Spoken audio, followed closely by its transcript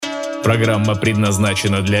Программа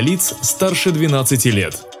предназначена для лиц старше 12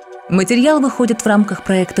 лет. Материал выходит в рамках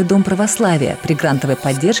проекта «Дом Православия» при грантовой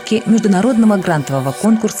поддержке международного грантового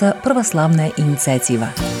конкурса «Православная инициатива».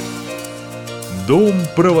 Дом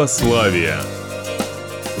Православия.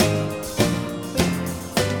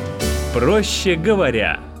 Проще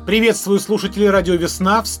говоря. Приветствую слушателей радио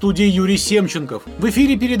 «Весна», в студии Юрий Семченков. В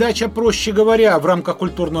эфире передача «Проще говоря» в рамках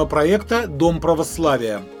культурного проекта «Дом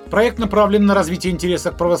Православия». Проект направлен на развитие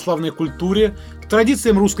интереса к православной культуре, к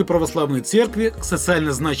традициям Русской Православной Церкви, к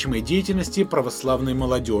социально значимой деятельности православной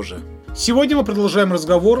молодежи. Сегодня мы продолжаем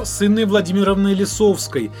разговор с Инной Владимировной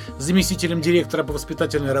Лисовской, заместителем директора по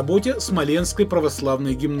воспитательной работе Смоленской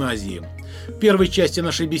православной гимназии. В первой части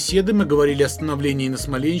нашей беседы мы говорили о становлении на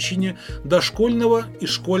Смоленщине дошкольного и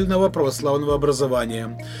школьного православного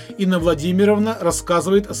образования. Инна Владимировна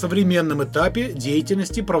рассказывает о современном этапе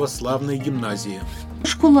деятельности православной гимназии.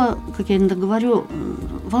 Школа, как я иногда говорю,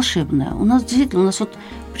 волшебная. У нас действительно,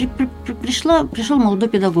 пришел молодой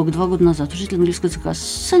педагог 2 года назад, учитель английского языка.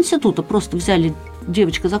 С института просто взяли,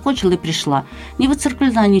 девочка закончила и пришла. Не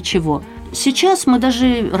выцерквлена ничего. Сейчас мы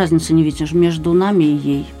даже разницы не видим между нами и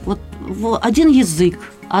ей. Вот один язык,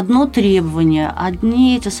 одно требование,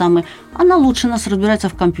 одни эти самые. Она лучше нас разбирается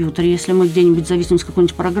в компьютере. Если мы где-нибудь зависим с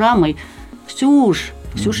какой-нибудь программой,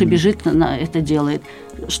 Ксюша бежит, это делает.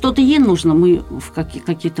 Что-то ей нужно, мы в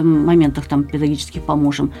каких-то моментах там педагогически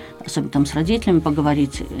поможем, особенно там с родителями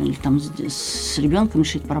поговорить или там с ребенком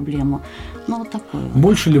решить проблему. Ну, вот такое.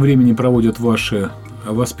 Больше ли времени проводят ваши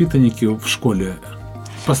воспитанники в школе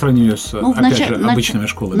по сравнению с, обычными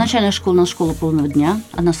школами? Начальная школа у нас школа полного дня.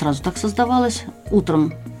 Она сразу так создавалась.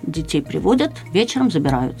 Утром детей приводят, вечером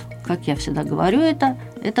забирают. Как я всегда говорю, это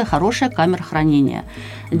хорошая камера хранения.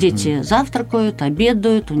 Дети завтракают,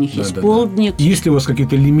 обедают, у них есть полдник. Есть ли у вас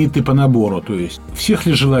какие-то лимиты по набору? То есть всех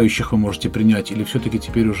ли желающих вы можете принять, или все-таки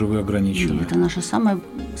теперь уже вы ограничены? Это наша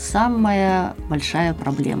самая большая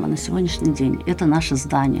проблема на сегодняшний день. Это наше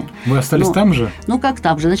здание. Вы остались там же? Ну, как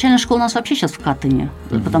там же. Начальная школа у нас вообще сейчас в Катыни,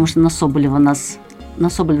 потому что на Соболева нас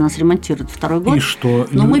ремонтируют 2-й год. И что?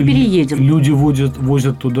 Но мы переедем. Люди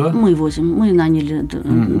возят туда? Мы возим. Мы наняли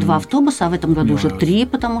 2 автобуса, а в этом году уже 3,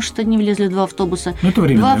 потому что не влезли 2 автобуса. Ну, это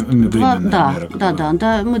временная мера.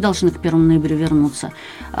 Да. Мы должны к 1 ноября вернуться.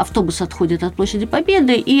 Автобус отходит от площади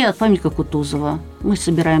Победы и от памятника Кутузова. Мы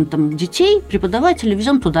собираем там детей, преподавателей,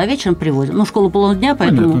 везем туда, а вечером привозим. Ну, школа полного дня,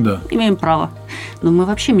 поэтому имеем право. Но мы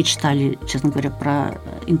вообще мечтали, честно говоря, про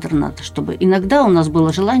интернат, чтобы иногда у нас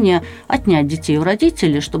было желание отнять детей у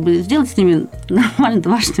родителей, чтобы сделать с ними нормально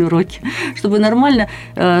домашние уроки, чтобы нормально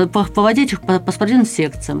поводить их по спортивным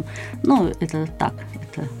секциям. Ну, это так,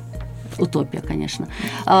 это утопия, конечно.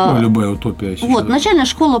 Любая утопия. Вот, начальная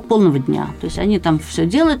школа полного дня. То есть они там все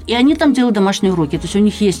делают, и они там делают домашние уроки. То есть у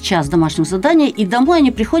них есть час домашних заданий, и домой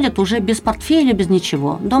они приходят уже без портфеля, без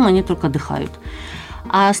ничего. Дома они только отдыхают.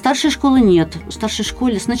 А старшей школы нет. В старшей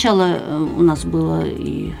школе сначала у нас было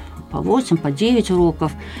и по 8, по 9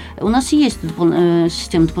 уроков. У нас есть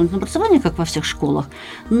система дополнительного образования, как во всех школах,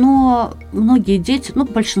 но многие дети,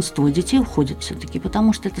 большинство детей уходят все-таки,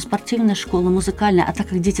 потому что это спортивная школа, музыкальная, а так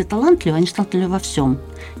как дети талантливые, они же талантливы во всем.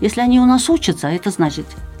 Если они у нас учатся, это значит,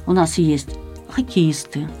 у нас есть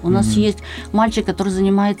хоккеисты, у нас есть мальчик, который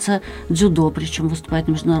занимается дзюдо, причем выступает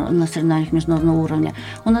на соревнованиях международного уровня.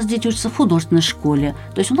 У нас дети учатся в художественной школе.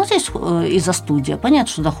 То есть у нас есть изо-студия, понятно,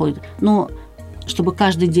 что доходит, но чтобы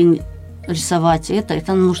каждый день рисовать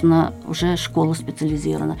это нужно уже школа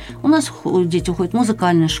специализированная. У нас дети уходят в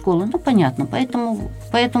музыкальные школы, понятно, поэтому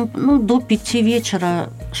до 5 вечера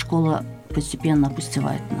школа постепенно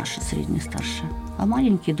опустевает, наша средняя и старшая. А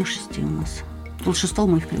маленькие до 6 у нас. До 6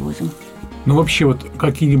 мы их привозим. Ну, вообще, вот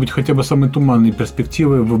какие-нибудь хотя бы самые туманные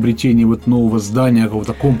перспективы в обретении нового здания,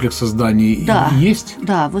 какого-то комплекса зданий есть?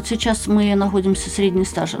 Да, вот сейчас мы находимся в средней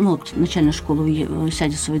старшей, начальная школа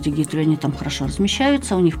Сядисова Дигитрию, они там хорошо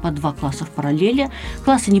размещаются, у них по 2 класса в параллели.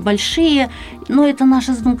 Классы небольшие, но это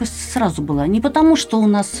наша задумка сразу была. Не потому, что у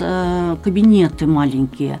нас кабинеты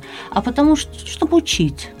маленькие, а потому, чтобы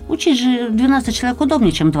учить. Учить же 12 человек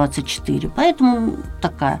удобнее, чем 24, поэтому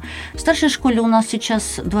такая. В старшей школе у нас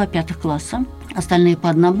сейчас 2 5 класса, остальные по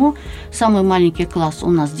 1. Самый маленький класс у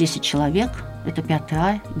нас 10 человек, это 5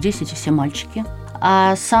 А, 10 и все мальчики.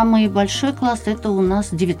 А самый большой класс – это у нас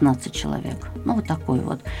 19 человек. Вот такой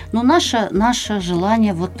вот. Но наше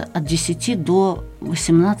желание от 10 до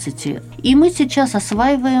 18. И мы сейчас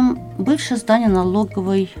осваиваем бывшее здание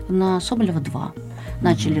налоговой на Соболева 2.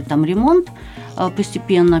 начали там ремонт,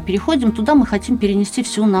 постепенно переходим туда, мы хотим перенести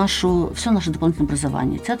все наше дополнительное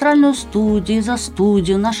образование. Театральную студию,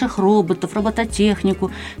 изо-студию, наших роботов,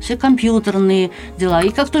 робототехнику, все компьютерные дела. И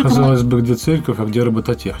как только казалось бы, где церковь, а где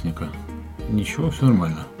робототехника? Ничего, все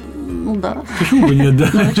нормально. Ну да. Почему бы нет, да?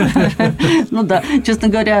 Ну да, честно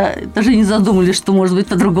говоря, даже не задумывались, что может быть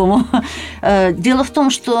по-другому. Дело в том,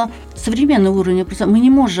 что современный уровень образования, мы не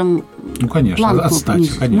можем отстать.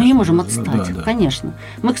 Мы не можем отстать, конечно.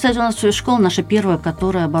 Мы, кстати, у нас школа наша первая,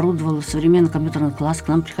 которая оборудовала современный компьютерный класс, к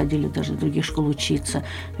нам приходили даже из других школ учиться.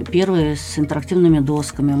 Первые с интерактивными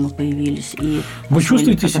досками мы появились. Вы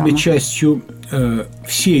чувствуете себя частью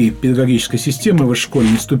всей педагогической системы в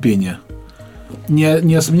школьной ступени?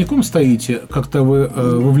 Не особняком стоите, как-то вы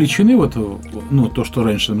вовлечены в это, то, что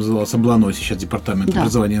раньше называлось обланой, сейчас департамент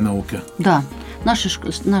образования и науки? Да.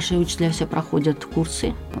 Наши учителя все проходят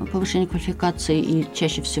курсы повышения квалификации, и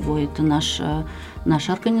чаще всего это наша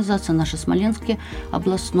организация, наша Смоленский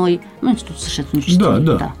областной, институт совершенствования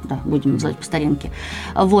учителей. Да, будем называть по старинке.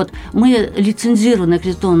 Вот. Мы лицензированы,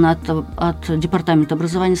 аккредитованы от департамента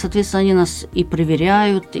образования, соответственно, они нас и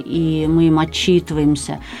проверяют, и мы им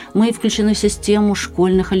отчитываемся. Мы включены в систему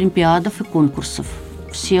школьных олимпиадов и конкурсов.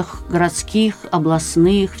 Всех городских,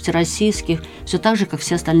 областных, всероссийских, все так же, как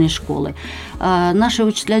все остальные школы. Наши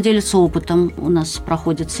учителя делятся опытом, у нас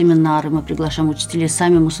проходят семинары, мы приглашаем учителей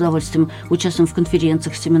сами, мы с удовольствием участвуем в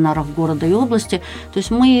конференциях, семинарах города и области. То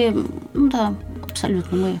есть мы,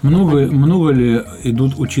 абсолютно мы. Много ли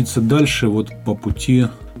идут учиться дальше по пути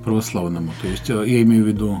православному? То есть я имею в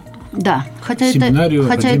виду семинарию,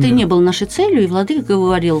 хотя это и не было нашей целью, и владыка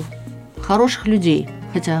говорил, хороших людей.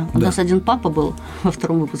 Хотя у нас один папа был во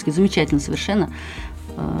втором выпуске, замечательно совершенно,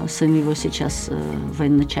 сын его сейчас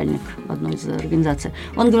военачальник в одной из организаций.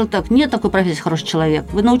 Он говорил так: нет такой профессии хороший человек,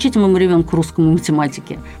 вы научите моему ребенку русскому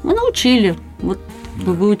математике. Мы научили, мы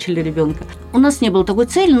выучили ребенка. У нас не было такой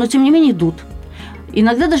цели, но тем не менее идут.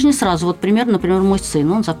 Иногда даже не сразу. Например, мой сын,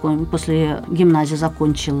 он после гимназии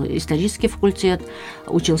закончил исторический факультет,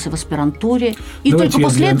 учился в аспирантуре. И давайте только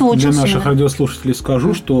после этого учился. Для наших радиослушателей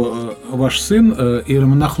скажу, что ваш сын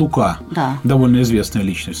иеромонах Лука, довольно известная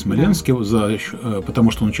личность в Смоленске,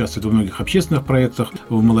 потому что он участвует во многих общественных проектах,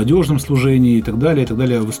 в молодежном служении и так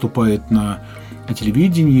далее, выступает на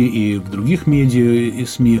телевидении и в других медиа и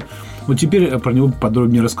СМИ. Вот теперь про него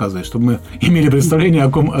подробнее рассказывать, чтобы мы имели представление, о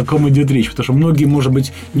ком идет речь, потому что многие, может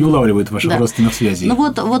быть, не улавливают ваших родственных связей.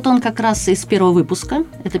 Вот он как раз из первого выпуска,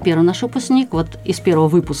 это первый наш выпускник, вот из первого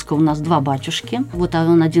выпуска у нас 2 батюшки, вот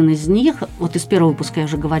он один из них, вот из первого выпуска, я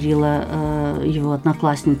уже говорила, его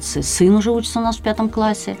одноклассницы, сын уже учится у нас в 5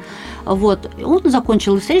 классе, вот, он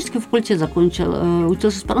закончил исторический факультет,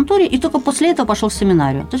 учился в аспирантуре, и только после этого пошел в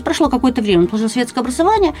семинарию. То есть прошло какое-то время, он получил светское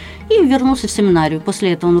образование и вернулся в семинарию.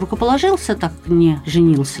 После этого он рукоположился, так не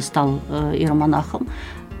женился, стал иеромонахом,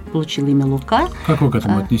 получил имя Лука. Как вы к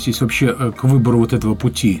этому отнеситесь вообще, к выбору этого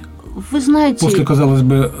пути? Вы знаете... После, казалось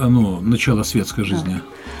бы, начала светской жизни.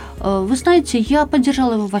 Вы знаете, я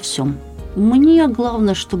поддержала его во всем. Мне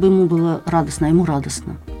главное, чтобы ему было радостно, ему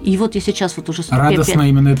радостно. И вот я сейчас уже... Радостно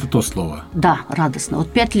именно это то слово. Да, радостно. Вот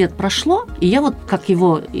 5 лет прошло, и я как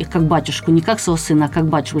его, как батюшку, не как своего сына, а как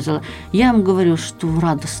батюшку взяла, я ему говорю, что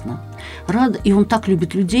радостно. И он так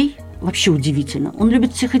любит людей, вообще удивительно. Он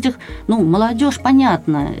любит всех этих, молодежь,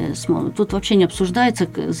 понятно, тут вообще не обсуждается,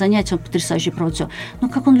 занятия он потрясающе проводит все. Но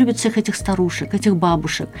как он любит всех этих старушек, этих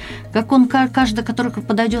бабушек, как он, каждый, который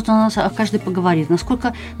подойдет на нас, каждый поговорит,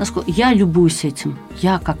 насколько я любуюсь этим.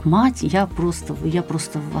 Я как мать, я просто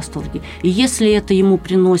в восторге. И если это ему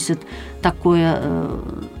приносит такое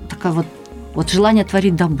желание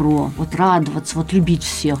творить добро, радоваться, любить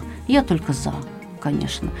всех, я только за.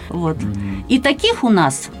 Конечно. Вот. И таких у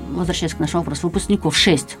нас, возвращаясь к нашему вопросу, выпускников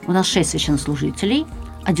 6. У нас 6 священнослужителей,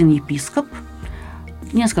 1 епископ,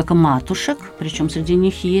 несколько матушек, причем среди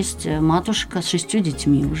них есть матушка с 6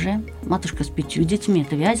 детьми уже, матушка с 5 детьми,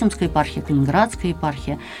 это Вяземская епархия, Калининградская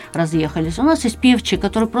епархия, разъехались. У нас есть певчие,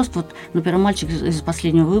 которые просто, например, мальчик из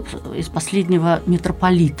последнего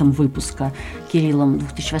митрополитом выпуска Кириллом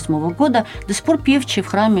 2008 года, до сих пор певчие в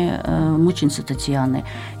храме мученицы Татьяны.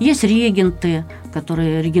 Есть регенты,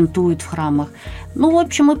 которые регентуют в храмах. В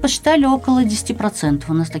общем, мы посчитали около 10%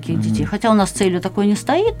 у нас таких детей. Хотя у нас целью такой не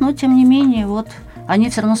стоит, но тем не менее, они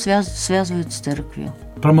все равно связывают с церковью.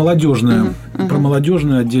 Про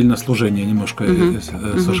молодежное отдельное служение немножко,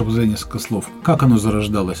 Саша, за несколько слов. Как оно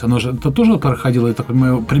зарождалось? Оно же это тоже проходило, я так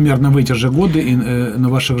понимаю, примерно в эти же годы и на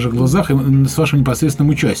ваших же глазах, и с вашим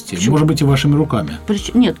непосредственным участием. Почему? Может быть, и вашими руками?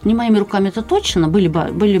 Нет, не моими руками, это точно.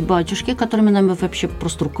 Были батюшки, которыми нами вообще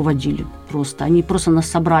просто руководили. Они просто нас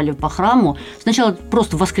собрали по храму. Сначала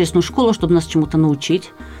просто в воскресную школу, чтобы нас чему-то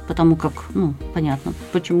научить. Потому как, понятно,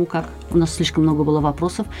 почему, как. У нас слишком много было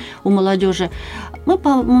вопросов у молодежи. Мы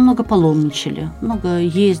много паломничали, много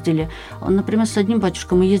ездили. Например, с одним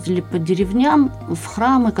батюшкой мы ездили по деревням в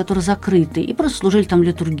храмы, которые закрыты, и просто служили там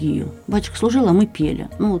литургию. Батюшка служил, а мы пели.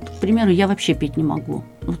 К примеру, я вообще петь не могу.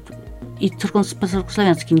 И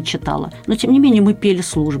по-церковнославянски не читала. Но, тем не менее, мы пели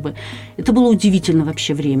службы. Это было удивительное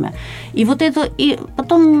вообще время. И и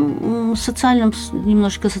потом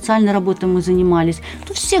немножко социальной работой мы занимались.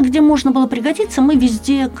 Все, где можно было пригодиться, мы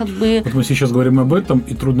везде как бы... Вот мы сейчас говорим об этом,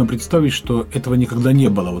 и трудно представить, что этого никогда не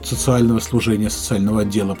было. Социального служения, социального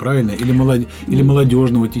отдела, правильно? Или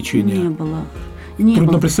молодежного течения. Не было.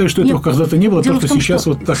 Трудно представить, что этого когда-то не было, только сейчас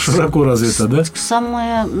так широко развито, да?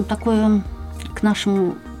 Самое такое к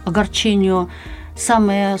нашему огорчению,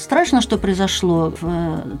 самое страшное, что произошло в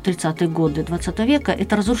 30-е годы XX века,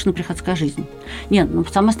 это разрушена приходская жизнь. Нет,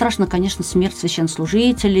 самое страшное, конечно, смерть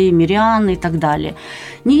священнослужителей, мирян и так далее.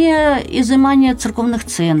 Не изымание церковных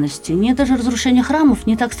ценностей, не даже разрушение храмов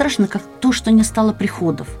не так страшно, как то, что не стало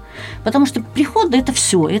приходов. Потому что приходы – это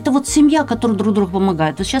все. Это семья, которая друг другу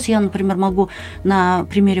помогает. Сейчас я, например, могу на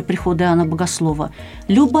примере прихода Иоанна Богослова.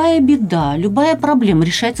 Любая беда, любая проблема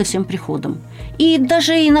решается всем приходом. И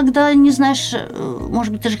даже иногда не знаешь,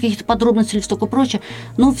 может быть, даже каких-то подробностей или столько прочее,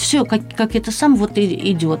 но все, как это сам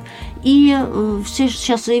идет. И все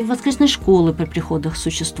сейчас и воскресные школы при приходах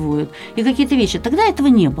существуют, и какие-то вещи. Тогда этого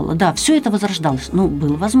не было. Да, все это возрождалось.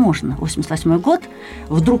 Было возможно. 1988 год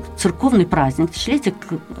вдруг церковный праздник, тысячелетие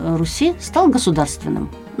Руси, стал государственным,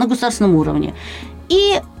 на государственном уровне.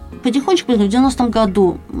 И потихонечку, в 90-м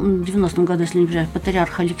году, если не ошибаюсь,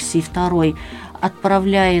 патриарх Алексий II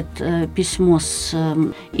отправляет письмо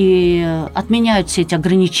и отменяют все эти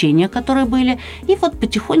ограничения, которые были, и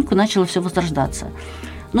потихоньку начало все возрождаться.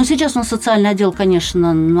 Но сейчас у нас социальный отдел,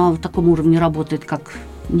 конечно, на таком уровне работает, как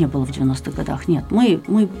не было в 90-х годах. Нет,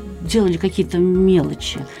 мы делали какие-то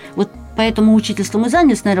мелочи. Поэтому учительством мы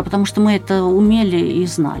занялись, наверное, потому что мы это умели и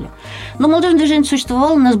знали. Но молодежное движение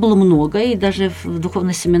существовало, нас было много, и даже в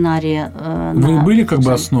духовной семинарии... Вы были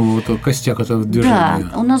основой, костяк этого движения?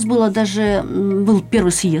 Да, у нас был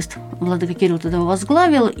первый съезд, владыка Кирилл тогда его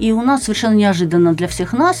возглавил, и у нас совершенно неожиданно для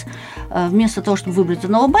всех нас, вместо того, чтобы выбрать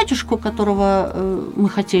одного батюшку, которого мы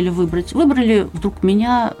хотели выбрать, выбрали вдруг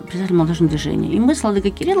меня, председателя молодежного движения. И мы с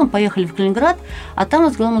владыкой Кириллом поехали в Калининград, а там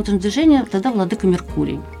возглавил молодежное движение тогда владыка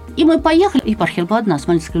Меркурий. И мы поехали, епархия была одна,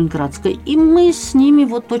 Смоленская, Калининградская, и мы с ними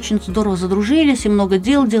очень здорово задружились, и много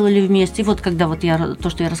дел делали вместе. И когда то,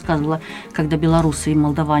 что я рассказывала, когда белорусы и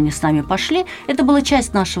молдаване с нами пошли, это была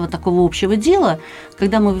часть нашего такого общего дела,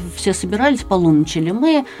 когда мы все собирались, паломничали.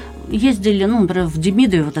 Мы ездили, например, в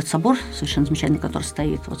Демидове, этот собор совершенно замечательный, который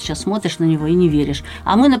стоит. Сейчас смотришь на него и не веришь.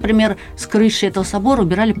 А мы, например, с крыши этого собора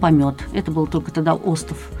убирали помет. Это был только тогда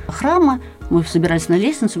остов храма. Мы собирались на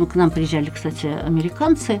лестницу, к нам приезжали, кстати,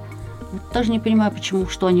 американцы. Даже не понимаю,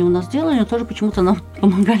 что они у нас делали, но тоже почему-то нам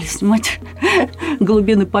помогали снимать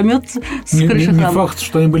голубиный помет с крыши храма. Не факт,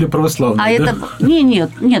 что они были православные, да?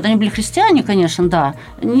 Нет, они были христиане, конечно, да.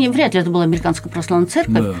 Вряд ли это была американская православная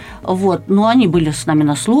церковь. Да. Но они были с нами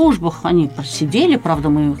на службах, они сидели, правда,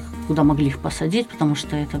 мы куда могли их посадить, потому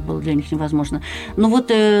что это было для них невозможно.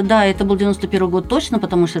 Да, это был 91 год точно,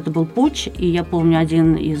 потому что это был путч, и я помню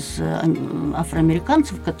один из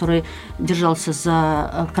афроамериканцев, который держался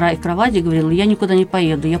за край кровати и говорил: я никуда не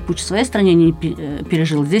поеду, я путч в своей стране не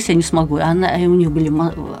пережил, здесь я не смогу. И у них были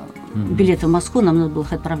билеты в Москву, нам надо было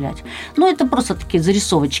их отправлять. Это просто такие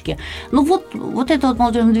зарисовочки. Это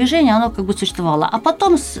молодежное движение, оно существовало. А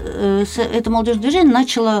потом это молодежное движение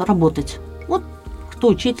начало работать. Кто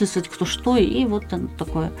учительствовать, кто что, и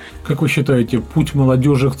такое. Как вы считаете, путь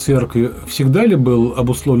молодежи к церкви всегда ли был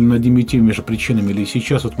обусловлен одними и теми же причинами, или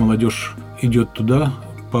сейчас молодежь идет туда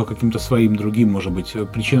по каким-то своим другим, может быть,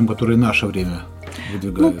 причинам, которые наше время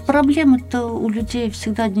выдвигают? Проблемы-то у людей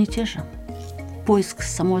всегда одни и те же. Поиск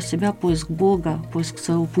самого себя, поиск Бога, поиск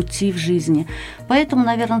своего пути в жизни. Поэтому,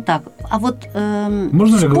 наверное, так. А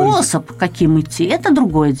способ, каким идти, это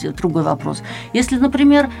другой вопрос. Если,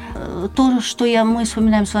 например, то, что мы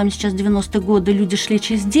вспоминаем с вами сейчас 90-е годы, люди шли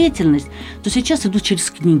через деятельность, то сейчас идут через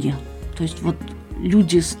книги. То есть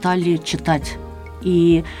люди стали читать.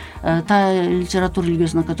 И та литература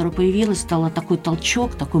религиозная, которая появилась, стала такой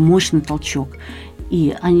толчок, такой мощный толчок.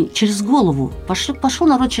 И они через голову, пошел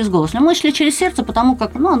народ через голову. Мы шли через сердце, потому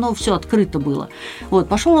как оно все открыто было. Вот,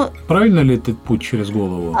 пошел. Правильно ли этот путь через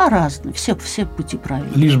голову? Разные, все пути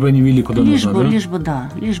правильные. Лишь бы они вели куда нужно, да?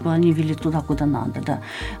 Лишь бы они вели туда, куда надо, да.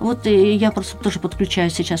 Вот и я просто тоже подключаю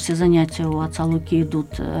сейчас все занятия у отца Луки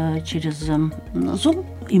идут через Zoom,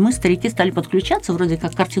 и мы, старики, стали подключаться, вроде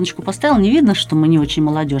как картиночку поставил, не видно, что мы не очень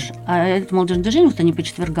молодежь. А это молодежное движение, вот они по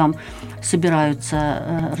четвергам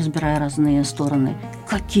собираются, разбирая разные стороны.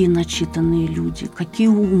 Какие начитанные люди, какие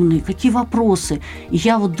умные, какие вопросы. И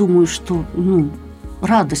я вот думаю, что,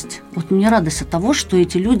 радость. Вот мне радость от того, что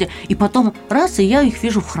эти люди... И потом и я их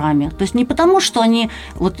вижу в храме. То есть не потому, что им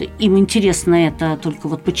интересно это только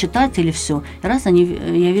почитать или все.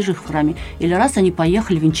 Я вижу их в храме. Или они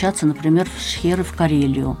поехали венчаться, например, в Шхеры, в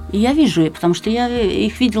Карелию. И я вижу, потому что я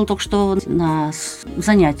их видела только что на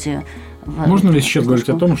занятия. Можно ли сейчас говорить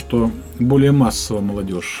о том, что более массово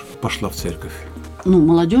молодежь пошла в церковь?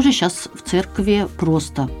 Молодежи сейчас в церкви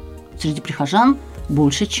просто среди прихожан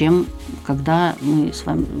больше, чем когда мы с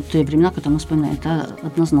вами, в те времена, которые мы вспоминаем. Это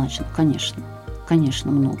однозначно,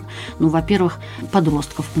 конечно, много. Во-первых,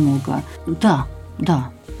 подростков много. Да,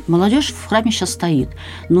 молодежь в храме сейчас стоит.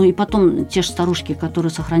 И потом те же старушки,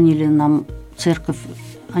 которые сохранили нам церковь,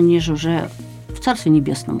 они же уже в Царстве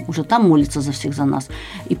Небесном, уже там молятся за всех, за нас.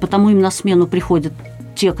 И потому им на смену приходят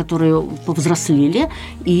те, которые повзрослели,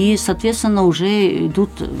 и, соответственно, уже идут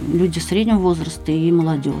люди среднего возраста и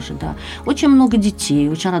молодежи, да. Очень много детей,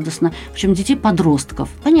 очень радостно, причем детей-подростков.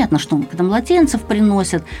 Понятно, что когда младенцев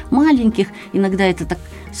приносят, маленьких, иногда это так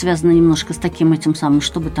связано немножко с таким этим самым,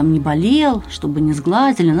 чтобы там не болел, чтобы не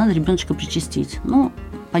сглазили, надо ребеночка причастить.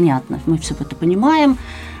 Понятно, мы все это понимаем.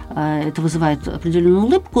 Это вызывает определенную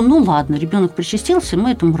улыбку. Ладно, ребенок причастился,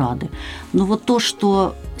 мы этому рады. Но вот то,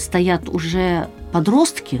 что стоят уже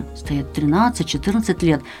подростки, стоят 13-14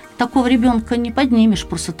 лет, такого ребенка не поднимешь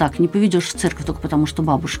просто так, не поведешь в церковь только потому, что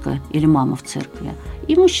бабушка или мама в церкви.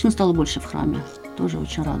 И мужчин стало больше в храме. Тоже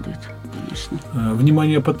очень радует, конечно.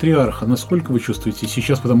 Внимание патриарха, насколько вы чувствуете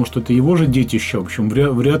сейчас, потому что это его же детище, в общем,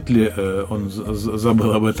 вряд ли он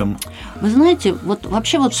забыл об этом. Вы знаете,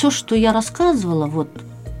 вообще все, что я рассказывала,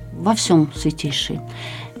 во всем святейший.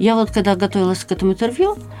 Я когда готовилась к этому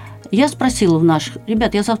интервью, я спросила у наших: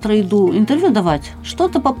 ребят, я завтра иду интервью давать,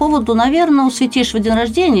 что-то по поводу, наверное, у святейшего день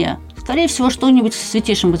рождения, скорее всего, что-нибудь с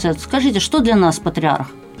святейшим будет. Скажите, что для нас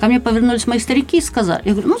патриарх? Ко мне повернулись мои старики и сказали.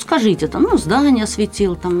 Я говорю, скажите, здание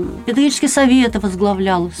осветил, педагогические советы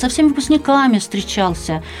возглавлял, со всеми выпускниками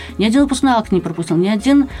встречался, ни один выпускной акт не пропустил, ни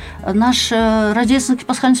один наш рождественский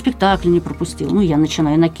пасхальный спектакль не пропустил. Я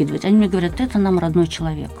начинаю накидывать. Они мне говорят, это нам родной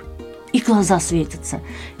человек. И глаза светятся.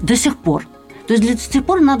 До сих пор. То есть до сих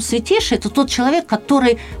пор нам святейший – это тот человек,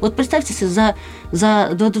 который… представьте себе,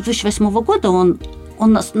 до 2008 года он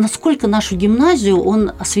насколько нашу гимназию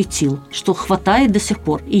он осветил, что хватает до сих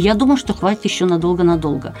пор. И я думаю, что хватит еще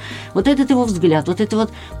надолго-надолго. Этот его взгляд, эта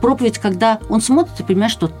проповедь, когда он смотрит и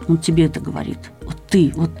понимает, что он тебе это говорит.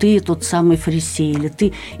 Ты тот самый фарисей, или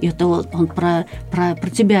ты, это он про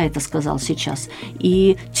тебя это сказал сейчас,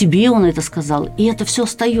 и тебе он это сказал, и это все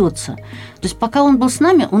остается. То есть пока он был с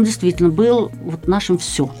нами, он действительно был нашим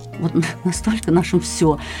все, настолько нашим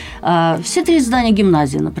все. Все 3 здания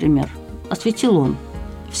гимназии, например, осветил он.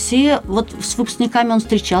 Все, с выпускниками он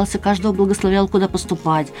встречался, каждого благословлял, куда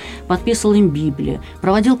поступать, подписывал им Библию,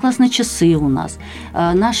 проводил классные часы у нас.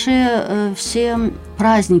 Наши все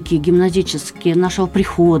праздники гимназические нашего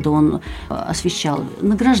прихода он освещал,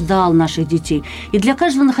 награждал наших детей. И для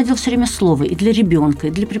каждого находил все время слово, и для ребенка, и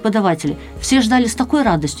для преподавателей. Все ждали с такой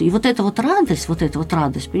радостью. И эта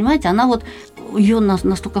радость, понимаете, она ее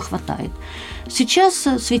настолько хватает. Сейчас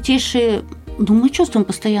святейший… мы чувствуем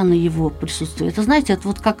постоянно его присутствие. Это, знаете, это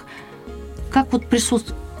как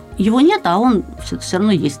присутствие. Его нет, а он все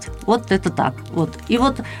равно есть. Это так. И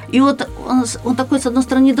он такой, с одной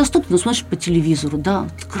стороны, недоступный, смотришь по телевизору, да,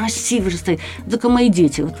 красивый же стоит. Только мои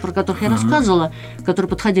дети, про которых я рассказывала, которые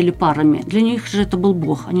подходили парами, для них же это был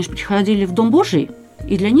Бог. Они же приходили в Дом Божий,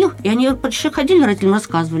 и для них, и они ходили, родителям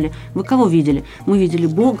рассказывали, вы кого видели? Мы видели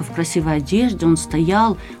Бога в красивой одежде, он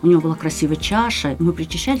стоял, у него была красивая чаша, мы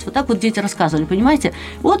причащались. Так дети рассказывали, понимаете?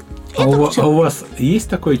 А у вас есть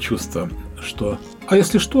такое чувство, что… А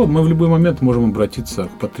если что, мы в любой момент можем обратиться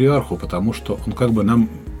к патриарху, потому что он нам…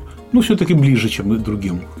 все-таки ближе, чем и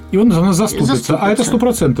другим. И он за нас заступится. А это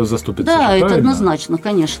 100% заступится. Да, же, это правильно? Однозначно,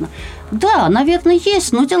 конечно. Да, наверное,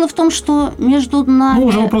 есть. Но дело в том, что между нами…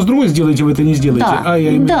 уже вопрос другой, сделаете вы это, не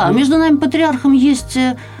сделаете. Да, между нами патриархом есть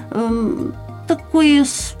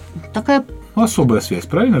такая особая связь,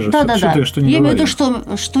 правильно же? Да. Что не Я имею в виду,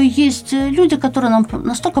 что есть люди, которые нам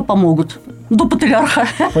настолько помогут до патриарха.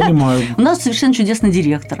 Понимаю. У нас совершенно чудесный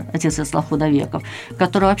директор, отец Ярослав Худовеков,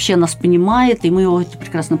 который вообще нас понимает, и мы его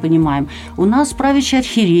прекрасно понимаем. У нас правящий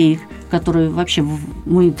архиерей, который вообще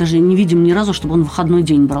мы даже не видим ни разу, чтобы он выходной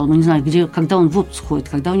день брал. Мы не знаем, когда он в отпуск ходит,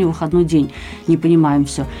 когда у него выходной день. Не понимаем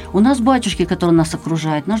все. У нас батюшки, которые нас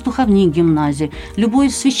окружают, наш духовник гимназии, любой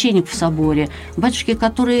священник в соборе, батюшки,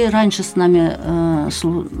 которые раньше с нами,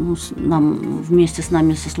 вместе с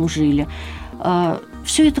нами сослужили.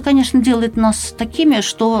 Все это, конечно, делает нас такими,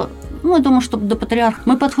 что, я думаю, что до патриарха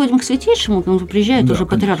мы подходим к святейшему, он приезжает уже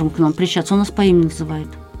патриархом к нам причаться, он нас по имени называет.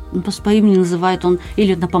 Он просто по имени называет, он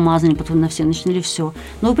или на помазание, потом на всеночное, или все.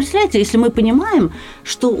 Но вы представляете, если мы понимаем,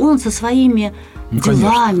 что он со своими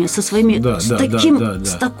делами, со своими,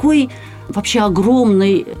 с такой вообще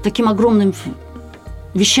таким огромным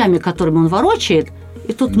вещами, которыми он ворочает,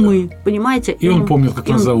 и тут мы, понимаете? И он помнит, как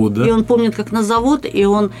нас зовут, да? И он помнит, как нас зовут, и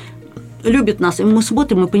он любит нас, и мы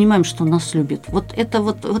смотрим, мы понимаем, что он нас любит. Вот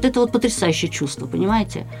это потрясающее чувство,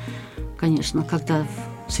 понимаете? Конечно, когда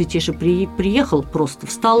святейший приехал, просто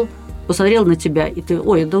встал, посмотрел на тебя, и ты,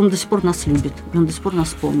 да он до сих пор нас любит, он до сих пор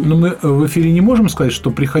нас помнит. Но мы в эфире не можем сказать,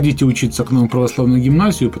 что приходите учиться к нам в православную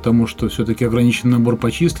гимназию, потому что все-таки ограничен набор по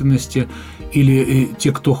численности, или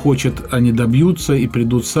те, кто хочет, они добьются и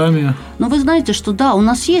придут сами. Но вы знаете, что да, у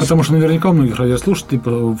нас есть... Потому что наверняка у многих радиослушателей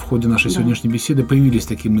в ходе нашей сегодняшней беседы появились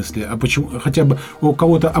такие мысли, а почему, хотя бы у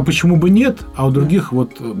кого-то, а почему бы нет, а у других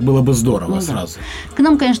было бы здорово сразу. К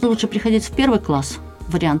нам, конечно, лучше приходить в 1 класс,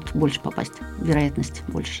 вариант больше попасть, вероятность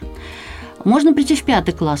больше. Можно прийти в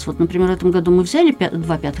 5 класс. Вот, например, в этом году мы взяли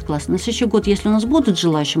 2 5 класса. На следующий год, если у нас будут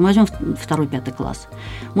желающие, мы возьмем 2-5 класс.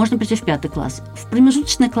 Можно прийти в 5 класс. В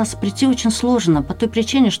промежуточные классы прийти очень сложно по той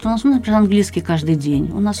причине, что у нас, например, английский каждый день.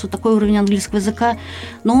 У нас вот такой уровень английского языка.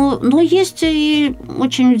 Но есть и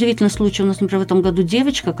очень удивительный случай. У нас, например, в этом году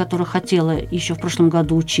девочка, которая хотела еще в прошлом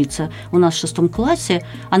году учиться у нас в 6 классе,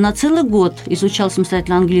 она целый год изучала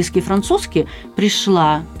самостоятельно английский и французский,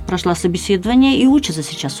 прошла собеседование и учится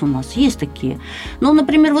сейчас у нас. Есть такие. Но,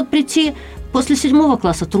 например, вот прийти после 7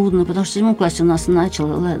 класса трудно, потому что в 7 классе у нас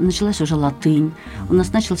началась уже латынь, у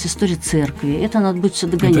нас началась история церкви. Это надо будет все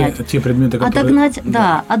догонять. Это те предметы, которые...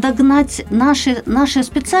 Догнать наши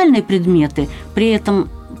специальные предметы, при этом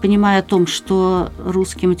понимая о том, что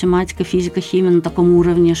русский, математика, физика, химия на таком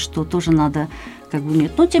уровне, что тоже надо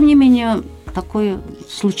иметь. Но, тем не менее, такое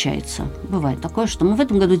случается. Бывает такое, что мы в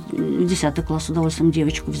этом году в 10 класс с удовольствием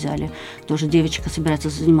девочку взяли. Тоже девочка собирается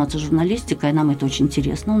заниматься журналистикой, нам это очень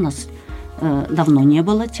интересно. У нас давно не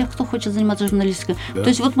было тех, кто хочет заниматься журналистикой. Да. То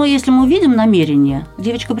есть вот если мы увидим намерение,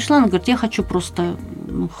 девочка пришла, она говорит, я хочу просто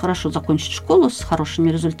хорошо закончить школу с хорошими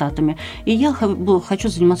результатами, и я хочу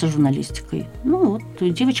заниматься журналистикой.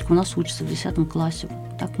 Девочка у нас учится в 10 классе.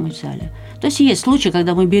 Так мы взяли. То есть случаи,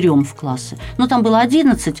 когда мы берем в классы. Но там было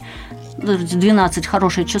 11, 12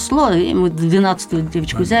 хорошее число, и мы 12-ю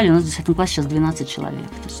девочку взяли, у нас в 10 классе сейчас 12 человек.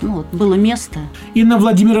 То есть, было место. Инна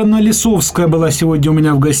Владимировна Лисовская была сегодня у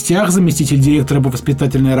меня в гостях, заместитель директора по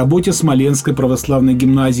воспитательной работе Смоленской православной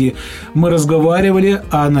гимназии. Мы разговаривали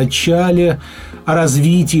о начале, о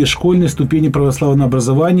развитии школьной ступени православного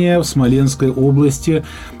образования в Смоленской области.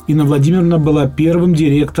 Инна Владимировна была первым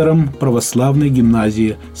директором православной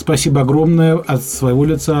гимназии. Спасибо огромное от своего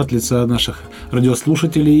лица, от лица наших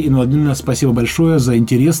радиослушателей. Инна Владимировна, спасибо большое за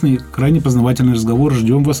интересный, крайне познавательный разговор.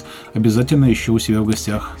 Ждем вас обязательно еще у себя в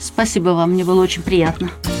гостях. Спасибо вам, мне было очень приятно.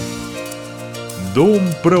 Дом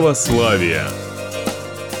Православия.